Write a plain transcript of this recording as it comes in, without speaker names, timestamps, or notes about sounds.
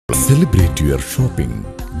Celebrate your shopping.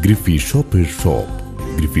 Griffy Shopper Shop.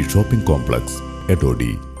 Griffy Shopping Complex. Etodi,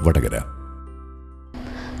 Vadagara.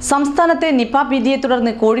 സംസ്ഥാനത്തെ Nipah ഭീതിയെ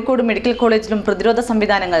തുടർന്ന് Kozhikode medical കോളേജിലും പ്രതിരോധ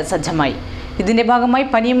സംവിധാനങ്ങൾ സജ്ജമായി. ഇതിന്റെ ഭാഗമായി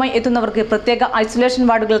പനിയുമായി എത്തുന്നവർക്ക് പ്രത്യേക ഐസൊലേഷൻ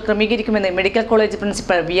വാർഡുകൾ ക്രമീകരിക്കുമെന്ന് മെഡിക്കൽ കോളേജ്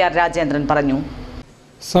പ്രിൻസിപ്പൽ വി.ആർ. രാജേന്ദ്രൻ പറഞ്ഞു.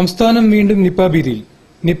 സംസ്ഥാനം വീണ്ടും നിപ ഭീതിയിൽ.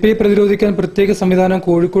 നിപയെ പ്രതിരോധിക്കാൻ പ്രത്യേക സംവിധാനം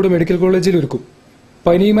കോഴിക്കോട് മെഡിക്കൽ കോളേജിൽ ഒരുക്കും.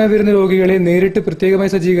 പനിയുമായി വരുന്ന രോഗികളെ നേരിട്ട് പ്രത്യേകമായി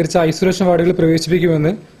സജ്ജീകരിച്ച ഐസൊലേഷൻ വാർഡുകൾ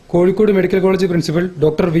പ്രവേശിപ്പിക്കുമെന്ന് Kozhikode medical college principal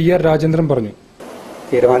doctor വി.ആർ. Rajendran പറഞ്ഞു.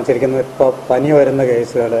 തീരുമാനിച്ചിരിക്കുന്നത് ഇപ്പോൾ പനി വരുന്ന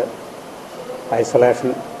കേസുകൾ ഐസൊലേഷൻ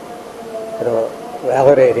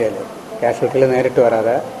വേറൊരു ഏരിയയിൽ കാഷ്വാലിറ്റിയിൽ നേരിട്ട്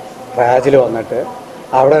വരാതെ ട്രാജിൽ വന്നിട്ട്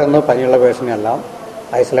അവിടെ നിന്ന് പനിയുള്ള പേഷ്യൻ്റെല്ലാം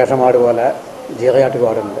ഐസൊലേഷൻ വാർഡ് പോലെ ജീറിയാട്രിക്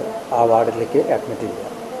വാർഡുണ്ട്, ആ വാർഡിലേക്ക് അഡ്മിറ്റ് ചെയ്യുക.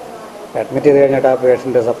 അഡ്മിറ്റ് ചെയ്ത് കഴിഞ്ഞിട്ട് ആ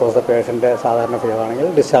പേഷ്യൻ്റ് സപ്പോസ് പേഷ്യൻ്റ് സാധാരണ ഫീവർ ആണെങ്കിൽ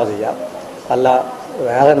ഡിസ്ചാർജ് ചെയ്യാം. അല്ല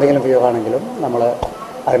വേറെ എന്തെങ്കിലും ഫീവർ ആണെങ്കിലും നമ്മൾ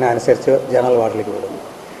അതിനനുസരിച്ച് ജനറൽ വാർഡിലേക്ക് വിടും.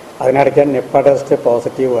 അതിനിടയ്ക്ക് നിപ്പ ടെസ്റ്റ്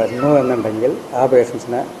പോസിറ്റീവ് വരുന്നു എന്നുണ്ടെങ്കിൽ ആ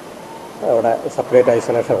പേഷ്യൻസിനെ അവിടെ സെപ്പറേറ്റ്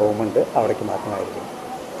ഐസൊലേഷൻ റൂമുണ്ട്, അവിടേക്ക് മാറ്റുന്നതായിരിക്കും.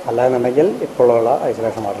 അല്ലാന്നുണ്ടെങ്കിൽ ഇപ്പോഴുള്ള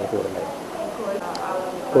ഐസൊലേഷൻ വാർഡിലേക്ക് വിടുന്നതായിരിക്കും.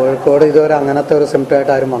 കോഴിക്കോട് ഇതുവരെ അങ്ങനത്തെ ഒരു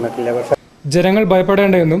സിംറ്റമായിട്ട് ആരും വന്നിട്ടില്ല. പക്ഷേ ജനങ്ങൾ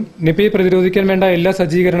ഭയപ്പെടേണ്ടതെന്നും നിപയെ പ്രതിരോധിക്കാൻ വേണ്ട എല്ലാ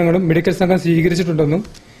സജ്ജീകരണങ്ങളും മെഡിക്കൽ സംഘം സ്വീകരിച്ചിട്ടുണ്ടെന്നും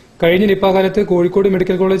കഴിഞ്ഞ നിപ കാലത്ത് കോഴിക്കോട്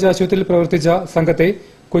മെഡിക്കൽ കോളേജ് ആശുപത്രിയിൽ പ്രവർത്തിച്ച സംഘത്തെ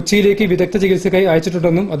കൊച്ചിയിലേക്ക് വിദഗ്ധ ചികിത്സയ്ക്കായി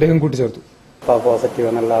അയച്ചിട്ടുണ്ടെന്നും അദ്ദേഹം കൂട്ടിച്ചേർത്തു. പോസിറ്റീവ്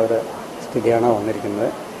എന്നുള്ള ഒരു സ്ഥിതിയാണ് വന്നിരിക്കുന്നത്.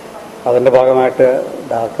 അതിൻ്റെ ഭാഗമായിട്ട്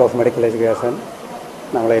ഡയറക്ടർ ഓഫ് മെഡിക്കൽ എഡ്യൂക്കേഷൻ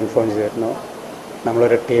നമ്മളെ ഇൻഫോം ചെയ്തിരുന്നു.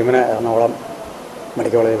 നമ്മളൊരു ടീമിനെ എറണാകുളം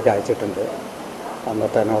മെഡിക്കൽ കോളേജിലേക്ക് അയച്ചിട്ടുണ്ട്.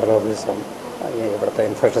 അന്നത്തെ നോഡൽ ഓഫീസറും ഇവിടുത്തെ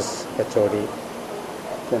ഇൻഫെക്ഷസ് HOD,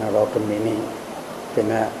 പിന്നെ ഡോക്ടർ മിനി,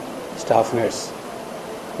 പിന്നെ സ്റ്റാഫ് നേഴ്സ്,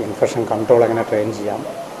 ഇൻഫെക്ഷൻ കൺട്രോൾ എങ്ങനെ ട്രെയിൻ ചെയ്യാം,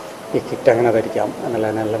 ഈ കിറ്റ് എങ്ങനെ ധരിക്കാം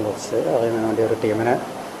എന്നുള്ളതിനെല്ലാം കുറിച്ച് അതിനു വേണ്ടി ഒരു ടീമിനെ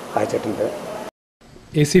അയച്ചിട്ടുണ്ട്.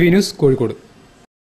 ACV news, Kozhikode.